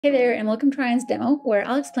Hey there, and welcome to Ryan's demo, where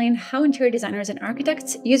I'll explain how interior designers and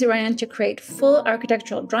architects use Ryan to create full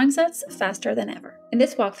architectural drawing sets faster than ever. In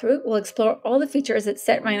this walkthrough, we'll explore all the features that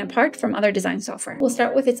set Ryan apart from other design software. We'll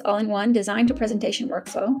start with its all-in-one design to presentation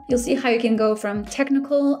workflow. You'll see how you can go from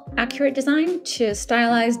technical, accurate design to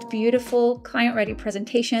stylized, beautiful, client-ready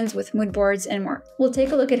presentations with mood boards and more. We'll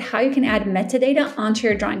take a look at how you can add metadata onto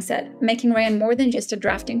your drawing set, making Ryan more than just a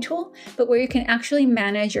drafting tool, but where you can actually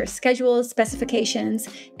manage your schedules, specifications,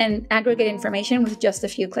 and aggregate information with just a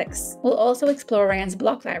few clicks. We'll also explore Ryan's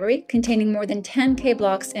block library, containing more than 10K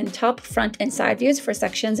blocks in top, front, and side views for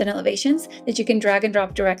sections and elevations that you can drag and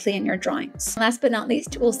drop directly in your drawings. Last but not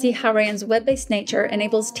least, we'll see how Ryan's web-based nature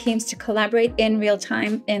enables teams to collaborate in real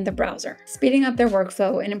time in the browser, speeding up their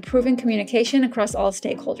workflow and improving communication across all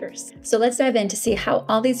stakeholders. So let's dive in to see how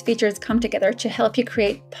all these features come together to help you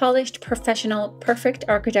create polished, professional, perfect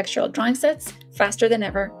architectural drawing sets faster than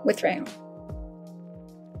ever with Rayon.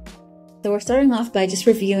 So we're starting off by just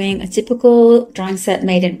reviewing a typical drawing set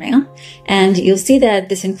made in Rayon, and you'll see that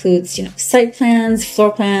this includes, site plans,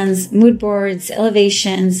 floor plans, mood boards,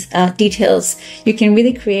 elevations, details. You can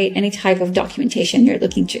really create any type of documentation you're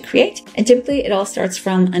looking to create, and typically it all starts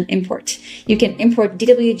from an import. You can import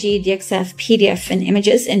DWG, DXF, PDF, and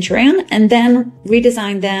images into Rayon, and then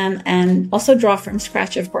redesign them and also draw from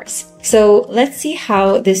scratch, of course. So let's see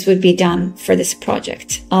how this would be done for this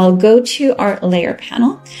project. I'll go to our layer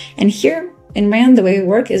panel, and here in Rayon, the way we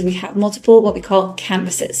work is we have multiple what we call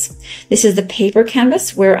canvases. This is the paper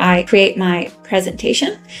canvas where I create my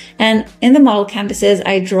presentation. And in the model canvases,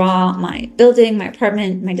 I draw my building, my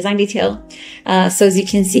apartment, my design detail. So as you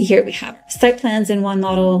can see here, we have site plans in one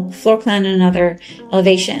model, floor plan in another,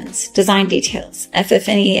 elevations, design details,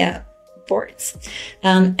 FF&E boards.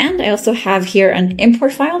 And I also have here an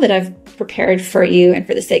import file that I've prepared for you and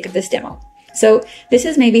for the sake of this demo. So this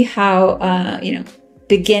is maybe how,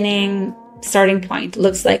 beginning starting point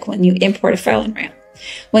looks like when you import a file in Rayon.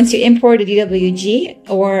 Once you import a DWG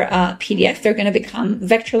or a PDF, they're going to become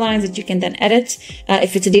vector lines that you can then edit.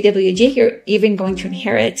 If it's a DWG, you're even going to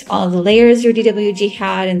inherit all the layers your DWG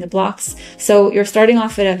had in the blocks. So you're starting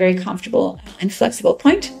off at a very comfortable and flexible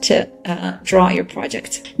point to draw your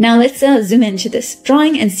project. Now let's zoom into this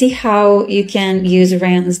drawing and see how you can use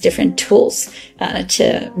Rayon's different tools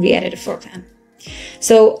to re-edit a floor plan.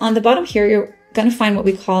 So on the bottom here, you're going to find what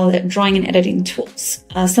we call the drawing and editing tools.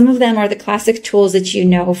 Some of them are the classic tools that you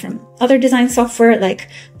know from other design software like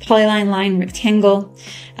polyline, line, rectangle,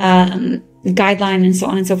 guideline, and so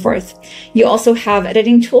on and so forth. You also have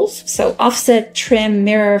editing tools. So offset, trim,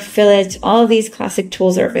 mirror, fillet, all of these classic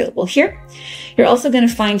tools are available here. You're also going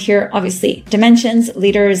to find here, obviously, dimensions,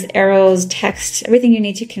 leaders, arrows, text, everything you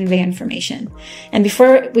need to convey information. And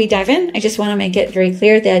before we dive in, I just want to make it very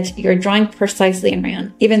clear that you're drawing precisely in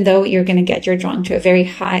Rayon. Even though you're going to get your drawing to a very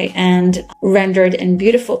high-end, rendered, and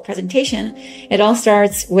beautiful presentation, it all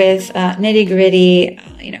starts with nitty-gritty,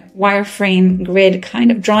 wireframe grid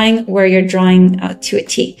kind of drawing where you're drawing to a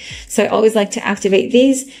T. So I always like to activate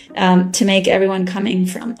these to make everyone coming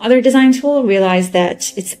from other design tool realize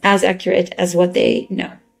that it's as accurate as what they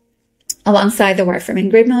know. Alongside the wireframe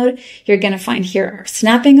and grid mode, you're going to find here our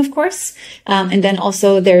snapping, of course. And then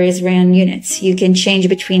also there is Rayon units. You can change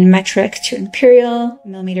between metric to imperial,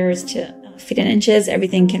 millimeters to feet and inches.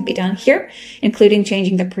 Everything can be done here, including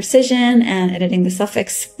changing the precision and editing the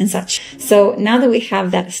suffix and such. So now that we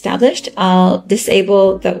have that established, I'll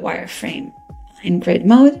disable the wireframe in grid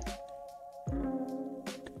mode.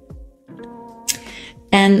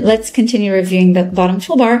 And let's continue reviewing the bottom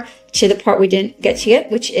toolbar to the part we didn't get to yet,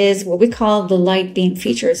 which is what we call the light beam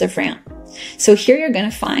features of Rayon. So here you're going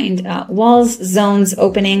to find walls, zones,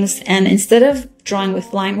 openings, and instead of drawing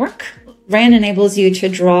with line work, Rayon enables you to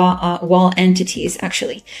draw wall entities,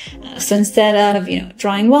 actually. So instead of,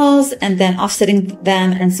 drawing walls and then offsetting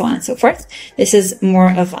them and so on and so forth, this is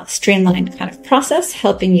more of a streamlined kind of process,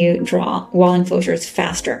 helping you draw wall enclosures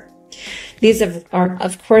faster. These are,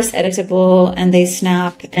 of course, editable, and they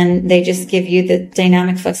snap, and they just give you the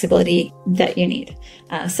dynamic flexibility that you need.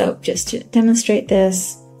 So just to demonstrate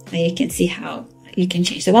this, you can see how you can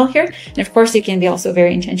change the wall here. And of course, you can be also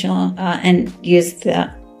very intentional and use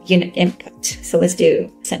the unit input. So let's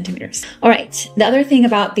do centimeters. All right. The other thing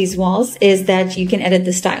about these walls is that you can edit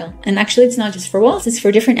the style. And actually, it's not just for walls, it's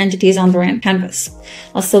for different entities on the Rayon canvas.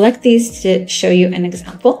 I'll select these to show you an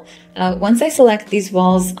example. Once I select these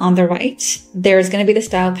walls on the right, there's going to be the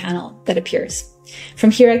style panel that appears. From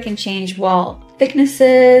here, I can change wall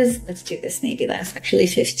thicknesses. Let's do this maybe less, actually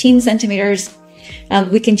 15 centimeters.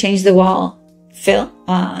 We can change the wall fill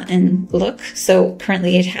and look. So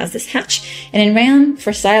currently it has this hatch. And in Rayon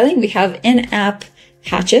for styling, we have in-app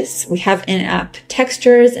hatches. We have in-app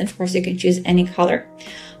textures, and of course you can choose any color.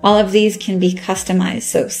 All of these can be customized.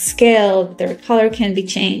 So scale, their color can be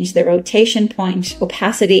changed, the rotation point,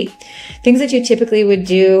 opacity, things that you typically would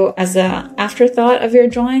do as an afterthought of your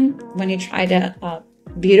drawing when you try to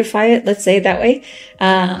beautify it, let's say it that way,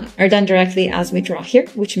 are done directly as we draw here,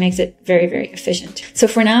 which makes it very, very efficient. So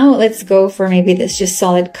for now, let's go for maybe this just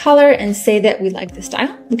solid color and say that we like the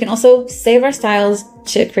style. We can also save our styles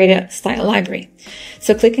to create a style library.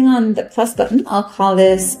 So clicking on the plus button, I'll call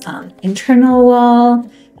this internal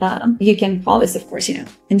wall. You can call this, of course,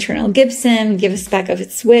 internal Gibson, give a spec of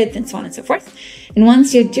its width, and so on and so forth. And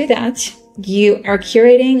once you do that, you are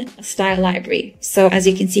curating a style library. So as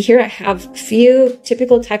you can see here, I have a few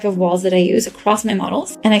typical type of walls that I use across my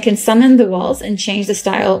models, and I can summon the walls and change the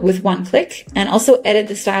style with one click, and also edit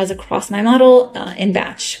the styles across my model in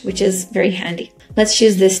batch, which is very handy. Let's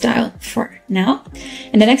choose this style for now.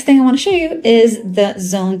 And the next thing I want to show you is the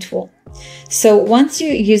zone tool. So once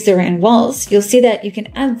you use the Rayon walls, you'll see that you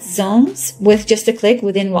can add zones with just a click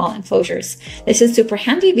within wall enclosures. This is super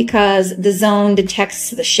handy because the zone detects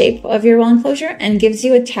the shape of your wall enclosure and gives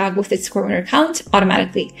you a tag with its square meter count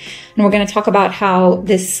automatically. And we're going to talk about how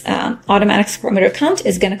this automatic square meter count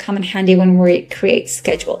is going to come in handy when we create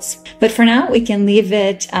schedules. But for now, we can leave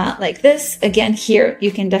it like this. Again, here,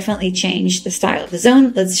 you can definitely change the style of the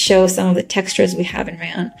zone. Let's show some of the textures we have in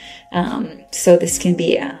Rayon. So this can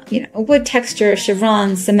be, a wood texture,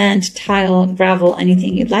 chevron, cement, tile, gravel,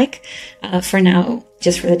 anything you'd like. For now,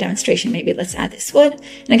 just for the demonstration, maybe let's add this wood.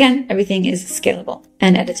 And again, everything is scalable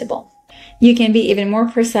and editable. You can be even more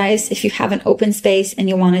precise if you have an open space and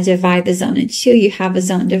you want to divide the zone in two. You have a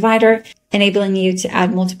zone divider, enabling you to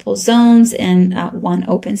add multiple zones in one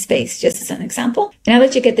open space, just as an example. Now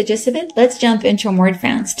that you get the gist of it, let's jump into a more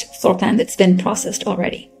advanced floor plan that's been processed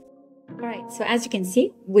already. All right, so as you can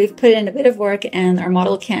see, we've put in a bit of work and our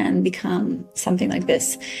model can become something like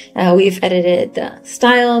this. We've edited the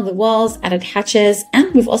style, the walls, added hatches,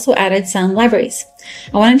 and we've also added some libraries.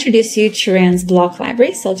 I want to introduce you to Rayon's block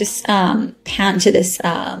library. So I'll just pan to this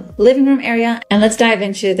living room area, and let's dive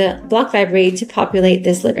into the block library to populate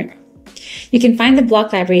this living room. You can find the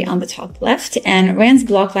block library on the top left, and Rayon's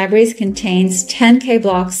block libraries contains 10K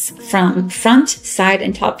blocks from front, side,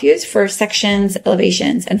 and top views for sections,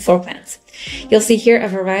 elevations, and floor plans. You'll see here a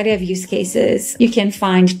variety of use cases. You can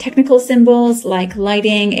find technical symbols like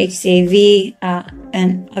lighting, HCAV,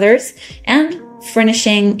 and others, and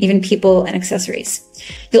furnishing, even people and accessories.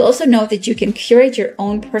 You'll also note that you can curate your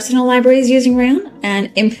own personal libraries using Rayon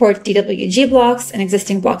and import DWG blocks and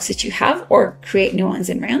existing blocks that you have, or create new ones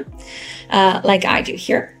in Rayon, like I do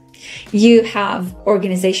here. You have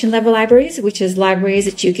organization level libraries, which is libraries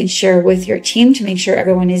that you can share with your team to make sure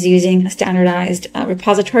everyone is using a standardized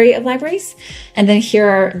repository of libraries. And then here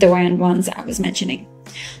are the Rayon ones I was mentioning.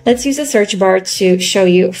 Let's use the search bar to show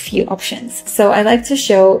you a few options. So I like to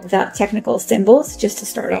show the technical symbols just to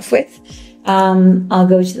start off with. I'll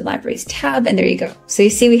go to the libraries tab, and there you go. So you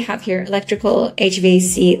see we have here electrical,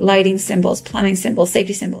 HVAC, lighting symbols, plumbing symbols,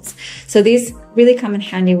 safety symbols. So these really come in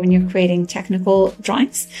handy when you're creating technical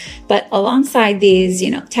drawings. But alongside these,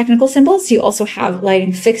 technical symbols, you also have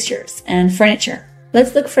lighting fixtures and furniture.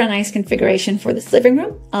 Let's look for a nice configuration for this living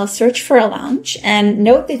room. I'll search for a lounge, and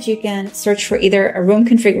note that you can search for either a room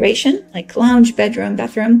configuration, like lounge, bedroom,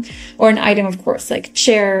 bathroom, or an item, of course, like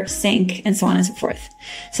chair, sink, and so on and so forth.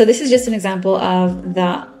 So this is just an example of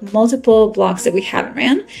the multiple blocks that we have in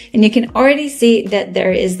Rayon, and you can already see that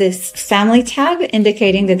there is this family tag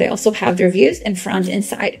indicating that they also have their views in front and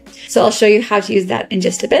side. So I'll show you how to use that in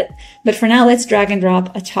just a bit. But for now, let's drag and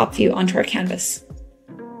drop a top view onto our canvas.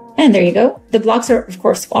 And there you go. The blocks are, of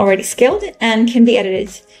course, already scaled and can be edited.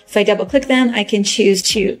 If I double click them, I can choose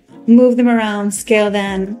to move them around, scale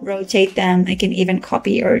them, rotate them. I can even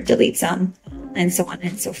copy or delete some, and so on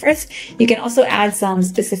and so forth. You can also add some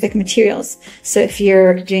specific materials. So if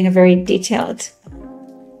you're doing a very detailed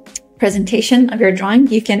presentation of your drawing,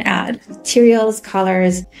 you can add materials,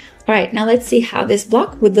 colors. All right, now let's see how this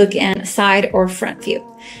block would look in side or front view.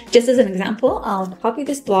 Just as an example, I'll copy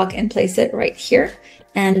this block and place it right here,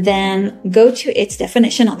 and then go to its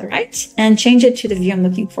definition on the right and change it to the view I'm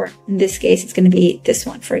looking for. In this case, it's going to be this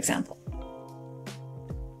one, for example.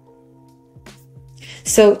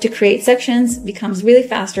 So to create sections becomes really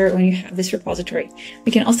faster when you have this repository.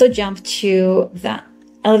 We can also jump to the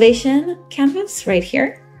elevation canvas right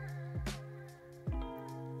here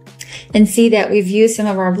and see that we've used some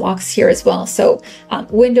of our blocks here as well. So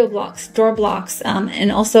window blocks, door blocks,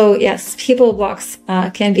 and also, yes, people blocks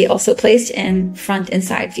can be also placed in front and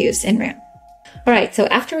side views in Rayon. All right, so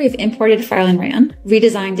after we've imported a file in Rayon,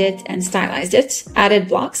 redesigned it and stylized it, added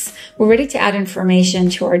blocks, we're ready to add information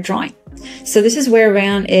to our drawing. So this is where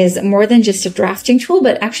Rayon is more than just a drafting tool,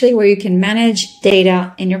 but actually where you can manage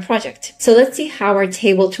data in your project. So let's see how our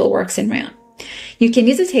table tool works in Rayon. You can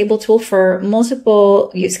use a table tool for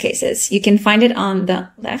multiple use cases. You can find it on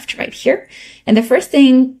the left right here. And the first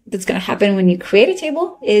thing that's going to happen when you create a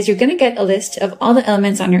table is you're going to get a list of all the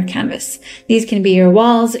elements on your canvas. These can be your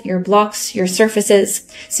walls, your blocks, your surfaces.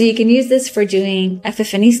 So you can use this for doing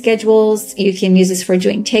FF&E schedules. You can use this for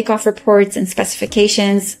doing takeoff reports and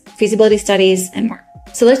specifications, feasibility studies, and more.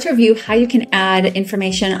 So let's review how you can add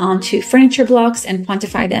information onto furniture blocks and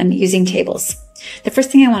quantify them using tables. The first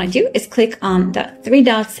thing I want to do is click on the three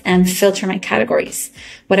dots and filter my categories.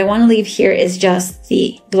 What I want to leave here is just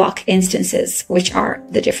the block instances, which are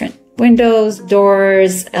the different windows,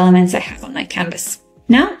 doors, elements I have on my canvas.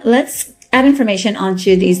 Now let's add information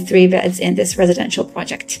onto these 3 beds in this residential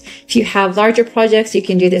project. If you have larger projects, you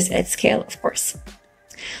can do this at scale, of course.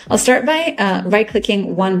 I'll start by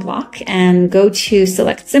right-clicking one block and go to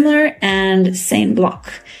select similar and same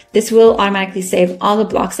block. This will automatically save all the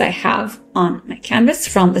blocks I have on my canvas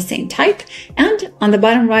from the same type. And on the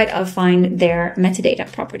bottom right, I'll find their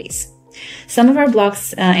metadata properties. Some of our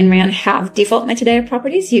blocks in Rayon have default metadata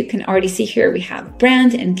properties. You can already see here we have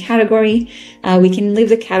brand and category. We can leave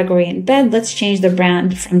the category in bed. Let's change the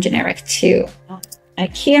brand from generic to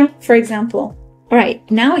IKEA, for example. All right,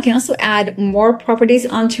 now we can also add more properties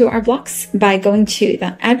onto our blocks by going to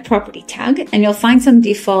the Add Property tag, and you'll find some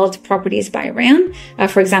default properties by Rayon.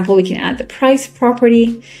 For example, we can add the price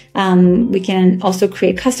property. We can also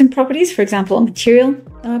create custom properties, for example, a material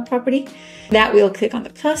property. That we'll click on the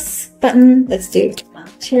plus button. Let's do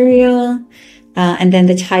material. And then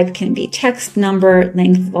the type can be text, number,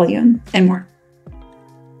 length, volume, and more.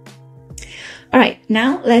 All right,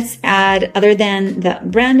 now let's add, other than the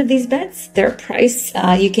brand of these beds, their price.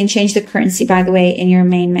 You can change the currency, by the way, in your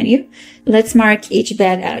main menu. Let's mark each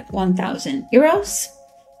bed at 1,000 euros.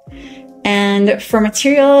 And for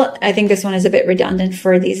material, I think this one is a bit redundant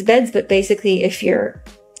for these beds, but basically if you're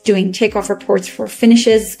doing takeoff reports for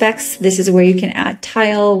finishes specs, this is where you can add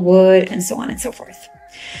tile, wood, and so on and so forth.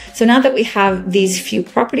 So now that we have these few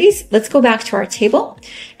properties, let's go back to our table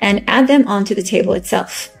and add them onto the table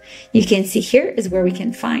itself. You can see here is where we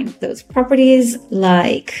can find those properties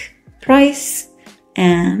like price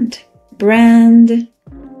and brand.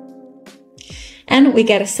 And we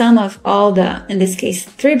get a sum of all the, in this case,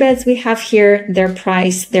 3 beds we have here, their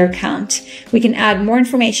price, their count. We can add more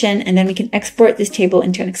information, and then we can export this table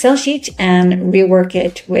into an Excel sheet and rework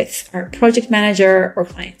it with our project manager or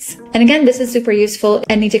clients. And again, this is super useful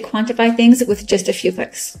and need to quantify things with just a few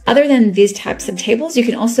clicks. Other than these types of tables, you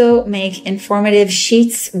can also make informative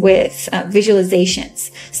sheets with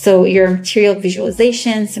visualizations. So your material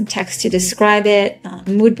visualization, some text to describe it,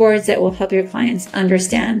 mood boards that will help your clients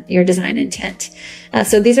understand your design intent.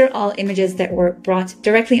 So these are all images that were brought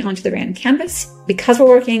directly onto the Rayon canvas. Because we're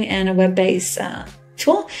working in a web-based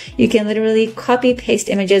tool, you can literally copy paste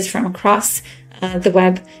images from across the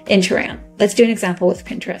web into Rayon. Let's do an example with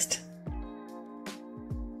Pinterest.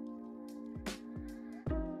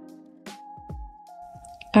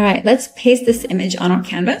 All right, let's paste this image on our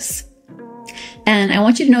canvas. And I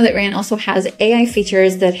want you to know that Rayon also has AI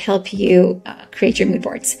features that help you create your mood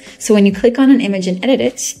boards. So when you click on an image and edit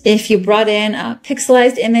it, if you brought in a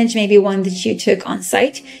pixelized image, maybe one that you took on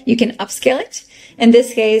site, you can upscale it. In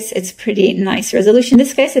this case, it's pretty nice resolution. In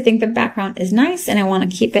this case, I think the background is nice and I want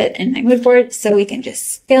to keep it in my mood board. So we can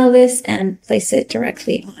just scale this and place it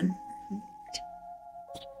directly on.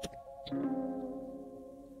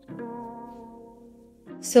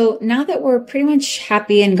 So now that we're pretty much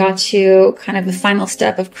happy and got to kind of the final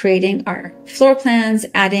step of creating our floor plans,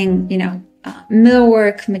 adding,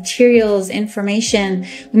 millwork, materials, information,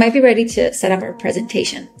 we might be ready to set up our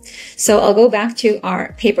presentation. So I'll go back to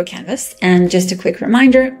our paper canvas, and just a quick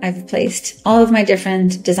reminder, I've placed all of my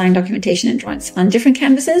different design documentation and drawings on different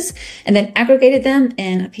canvases and then aggregated them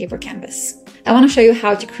in a paper canvas. I want to show you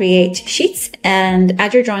how to create sheets and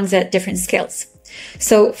add your drawings at different scales.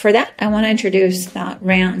 So for that, I want to introduce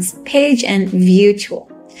Rayon's Page and View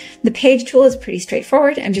tool. The Page tool is pretty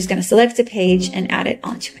straightforward. I'm just going to select a page and add it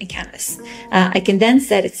onto my canvas. I can then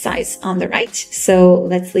set its size on the right. So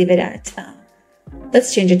let's leave it at,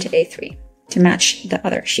 let's change it to A3 to match the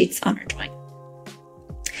other sheets on our drawing.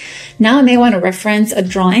 Now I may want to reference a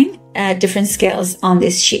drawing at different scales on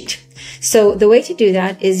this sheet. So the way to do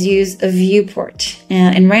that is use a viewport.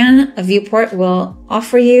 In Rayon, a viewport will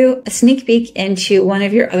offer you a sneak peek into one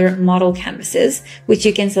of your other model canvases, which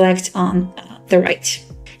you can select on the right.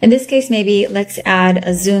 In this case, maybe let's add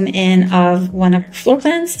a zoom in of one of our floor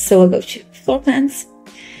plans. So we'll go to floor plans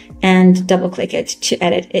and double click it to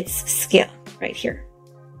edit its scale right here.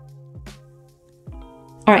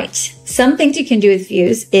 All right, some things you can do with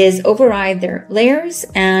views is override their layers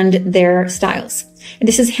and their styles. And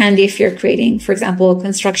this is handy if you're creating, for example,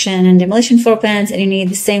 construction and demolition floor plans and you need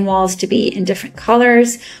the same walls to be in different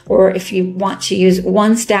colors, or if you want to use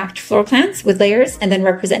one stacked floor plans with layers and then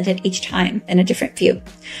represent it each time in a different view.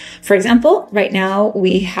 For example, right now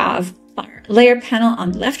we have our layer panel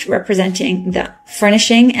on the left representing the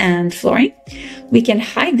furnishing and flooring. We can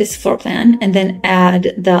hide this floor plan and then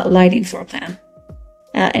add the lighting floor plan.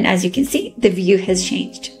 And as you can see, the view has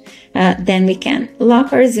changed. Then we can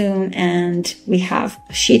lock our zoom and we have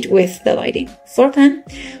a sheet with the lighting floor plan.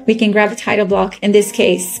 We can grab a title block. In this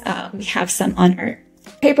case, we have some on our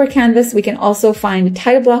paper canvas. We can also find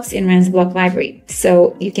title blocks in Rand's block library.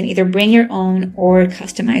 So you can either bring your own or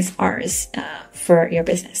customize ours for your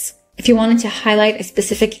business. If you wanted to highlight a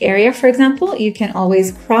specific area, for example, you can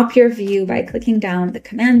always crop your view by clicking down the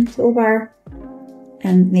command toolbar.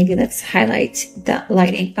 And maybe let's highlight the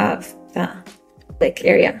lighting of the click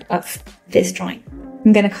area of this drawing.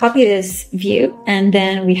 I'm going to copy this view, and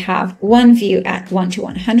then we have one view at 1 to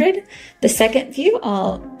 100. The second view,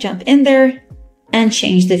 I'll jump in there and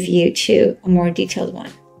change the view to a more detailed one.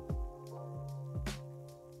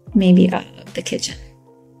 Maybe of the kitchen.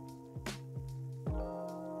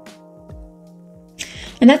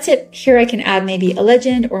 And that's it. Here I can add maybe a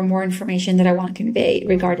legend or more information that I want to convey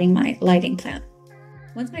regarding my lighting plan.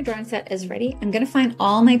 Once my drawing set is ready, I'm going to find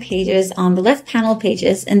all my pages on the left panel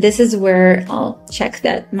pages, and this is where I'll check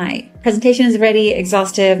that my presentation is ready,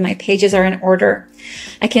 exhaustive, my pages are in order.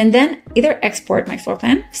 I can then either export my floor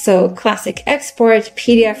plan, so classic export,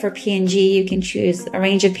 PDF or PNG, you can choose a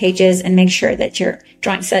range of pages and make sure that your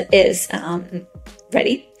drawing set is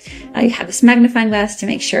ready. You have this magnifying glass to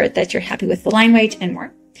make sure that you're happy with the line weight and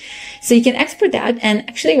more. So you can export that, and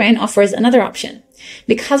actually Rayon offers another option.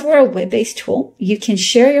 Because we're a web-based tool, you can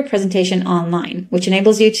share your presentation online, which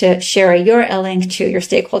enables you to share a URL link to your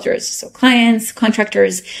stakeholders, so clients,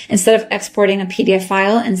 contractors. Instead of exporting a PDF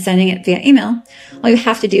file and sending it via email, all you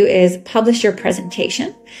have to do is publish your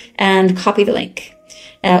presentation and copy the link.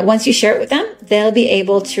 Once you share it with them, they'll be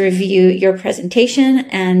able to review your presentation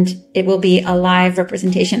and it will be a live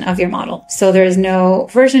representation of your model. So there's no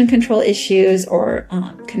version control issues or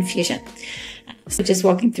confusion. So just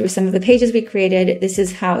walking through some of the pages we created, this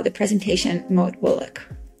is how the presentation mode will look.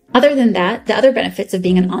 Other than that, the other benefits of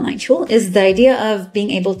being an online tool is the idea of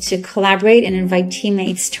being able to collaborate and invite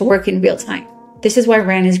teammates to work in real time. This is why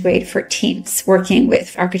Rayon is great for teams working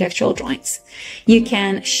with architectural drawings. You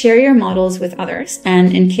can share your models with others,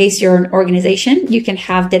 and in case you're an organization, you can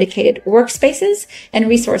have dedicated workspaces and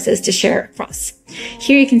resources to share across.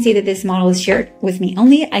 Here you can see that this model is shared with me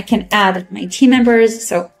only. I can add my team members,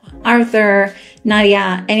 so Arthur,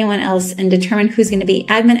 Nadia, anyone else, and determine who's going to be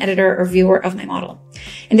admin, editor, or viewer of my model.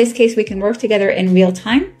 In this case, we can work together in real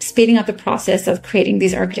time, speeding up the process of creating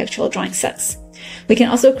these architectural drawing sets. We can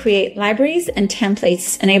also create libraries and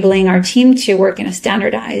templates, enabling our team to work in a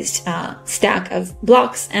standardized stack of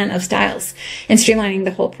blocks and of styles and streamlining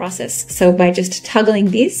the whole process. So by just toggling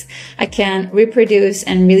these, I can reproduce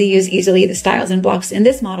and really use easily the styles and blocks in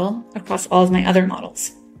this model across all of my other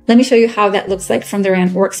models. Let me show you how that looks like from the Rayon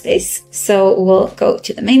workspace. So we'll go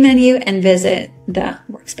to the main menu and visit the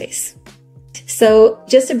workspace. So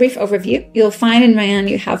just a brief overview. You'll find in Rayon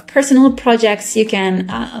you have personal projects. You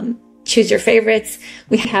can choose your favorites.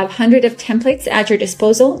 We have hundreds of templates at your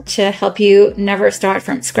disposal to help you never start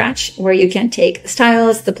from scratch, where you can take the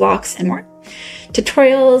styles, the blocks, and more.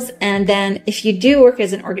 Tutorials, and then if you do work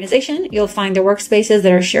as an organization, you'll find the workspaces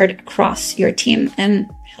that are shared across your team and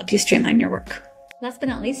help you streamline your work. Last but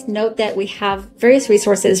not least, note that we have various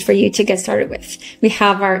resources for you to get started with. We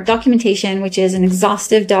have our documentation, which is an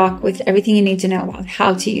exhaustive doc with everything you need to know about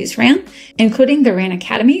how to use Rayon, including the Rayon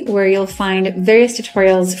Academy, where you'll find various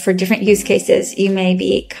tutorials for different use cases you may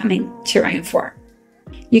be coming to Rayon for.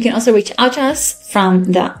 You can also reach out to us from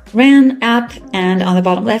the Rayon app, and on the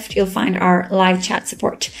bottom left, you'll find our live chat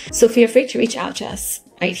support. So feel free to reach out to us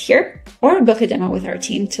right here or book a demo with our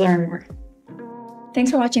team to learn more. Thanks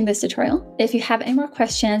for watching this tutorial. If you have any more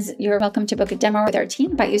questions, you're welcome to book a demo with our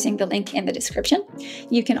team by using the link in the description.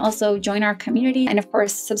 You can also join our community and, of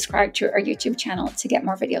course, subscribe to our YouTube channel to get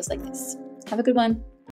more videos like this. Have a good one.